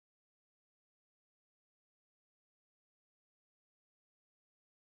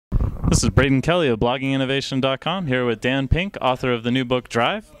This is Braden Kelly of blogginginnovation.com here with Dan Pink, author of the new book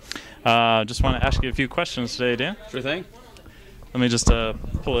Drive. Just want to ask you a few questions today, Dan. Sure thing. Let me just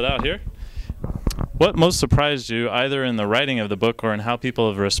pull it out here. What most surprised you, either in the writing of the book or in how people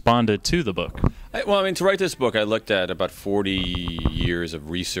have responded to the book? To write this book, I looked at about 40 years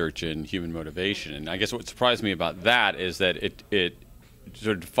of research in human motivation, and I guess what surprised me about that is that it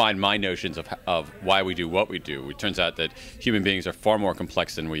sort of defined my notions of why we do what we do. It turns out that human beings are far more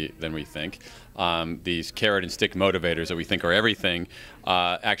complex than we think. These carrot and stick motivators that we think are everything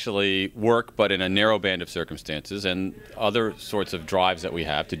actually work, but in a narrow band of circumstances, and other sorts of drives that we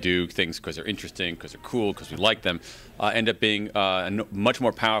have to do things because they're interesting, because they're cool, because we like them, end up being much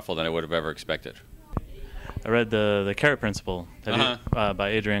more powerful than I would have ever expected. I read the Carrot Principle by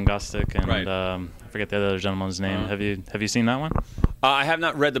Adrian Gostick, and Right. I forget the other gentleman's name. Have you seen that one? I have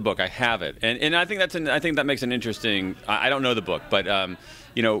not read the book. I have it, and I think that makes an interesting. I don't know the book, but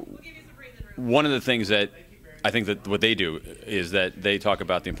one of the things that I think that what they do is that they talk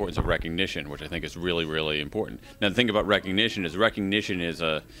about the importance of recognition, which I think is really, really important. Now, the thing about recognition is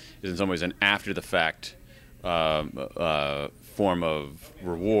in some ways an after the fact form of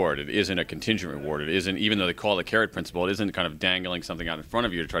reward. It isn't a contingent reward. It isn't, even though they call it carrot principle, it isn't kind of dangling something out in front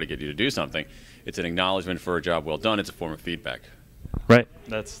of you to try to get you to do something. It's an acknowledgement for a job well done. It's a form of feedback. Right.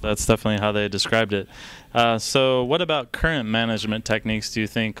 That's definitely how they described it. So what about current management techniques do you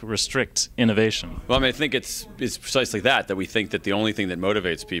think restrict innovation? Well, I think it's precisely that we think that the only thing that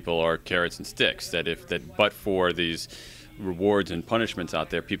motivates people are carrots and sticks, that but for these rewards and punishments out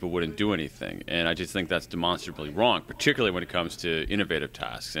there, people wouldn't do anything. And I just think that's demonstrably wrong, particularly when it comes to innovative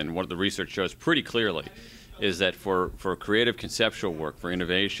tasks. And what the research shows pretty clearly is that for creative conceptual work, for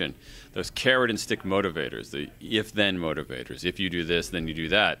innovation, those carrot and stick motivators, the if-then motivators, if you do this, then you do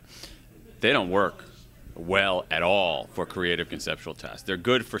that, they don't work well at all for creative conceptual tasks. They're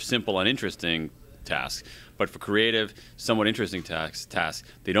good for simple and interesting tasks, but for creative, somewhat interesting tasks,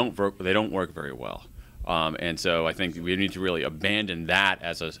 they don't work very well. And so I think we need to really abandon that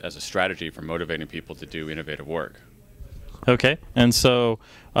as a strategy for motivating people to do innovative work. Okay, and so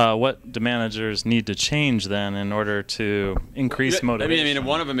what do managers need to change then in order to increase motivation? I mean,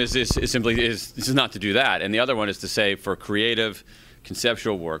 one of them is simply not to do that, and the other one is to say for creative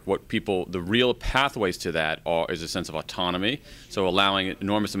conceptual work, the real pathways to that is a sense of autonomy, so allowing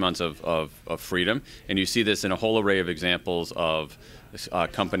enormous amounts of freedom, and you see this in a whole array of examples of a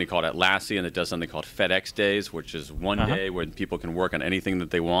company called Atlassian that does something called FedEx Days, which is one day when people can work on anything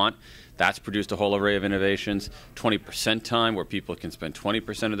that they want. That's produced a whole array of innovations. 20% time, where people can spend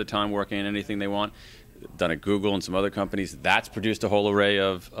 20% of the time working on anything they want. Done at Google and some other companies. That's produced a whole array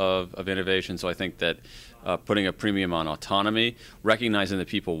of innovation. So I think that putting a premium on autonomy, recognizing that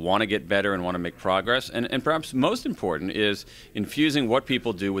people want to get better and want to make progress, and perhaps most important is infusing what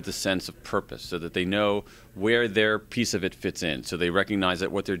people do with a sense of purpose so that they know where their piece of it fits in. So they recognize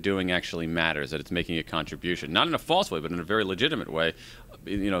that what they're doing actually matters, that it's making a contribution. Not in a false way, but in a very legitimate way,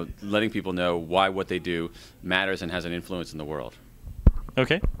 letting people know why what they do matters and has an influence in the world.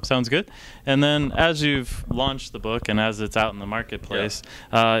 Okay, sounds good. And then, as you've launched the book and as it's out in the marketplace,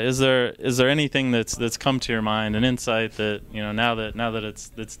 is there anything that's come to your mind, an insight that now that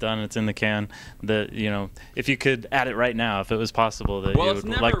it's done, it's in the can, that if you could add it right now, if it was possible, that you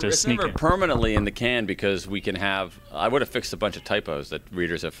would like to sneak in? It's never permanently in the can because we can have. I would have fixed a bunch of typos that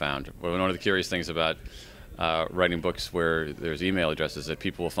readers have found. One of the curious things about writing books where there's email addresses that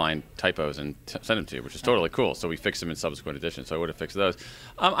people will find typos and send them to you, which is totally cool. So we fix them in subsequent editions. So I would have fixed those.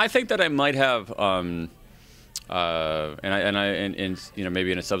 I think that I might have,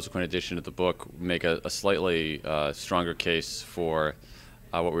 maybe in a subsequent edition of the book, make a slightly stronger case for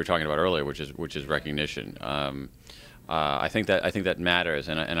what we were talking about earlier, which is recognition. I think that matters,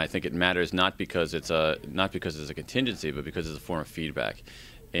 and I think it matters not because it's a contingency, but because it's a form of feedback.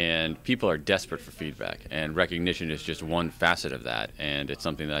 And people are desperate for feedback, and recognition is just one facet of that. And it's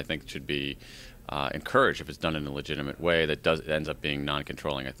something that I think should be encouraged if it's done in a legitimate way that ends up being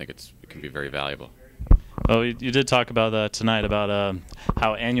non-controlling. I think it can be very valuable. Well, you did talk about that tonight, about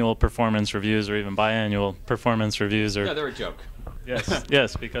how annual performance reviews or even biannual performance reviews are... Yeah, they're a joke.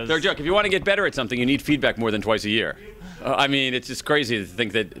 Yes, because... They're a joke. If you want to get better at something, you need feedback more than twice a year. It's just crazy to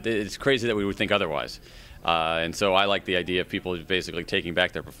think that we would think otherwise. And so I like the idea of people basically taking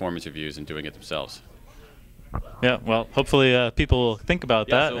back their performance reviews and doing it themselves. Yeah, well, hopefully people will think about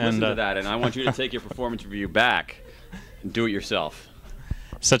that. So listen to that, and I want you to take your performance review back and do it yourself.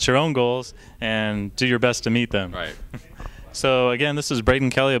 Set your own goals and do your best to meet them. Right. So again, this is Braden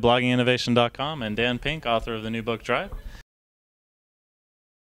Kelly of blogginginnovation.com and Dan Pink, author of the new book Drive.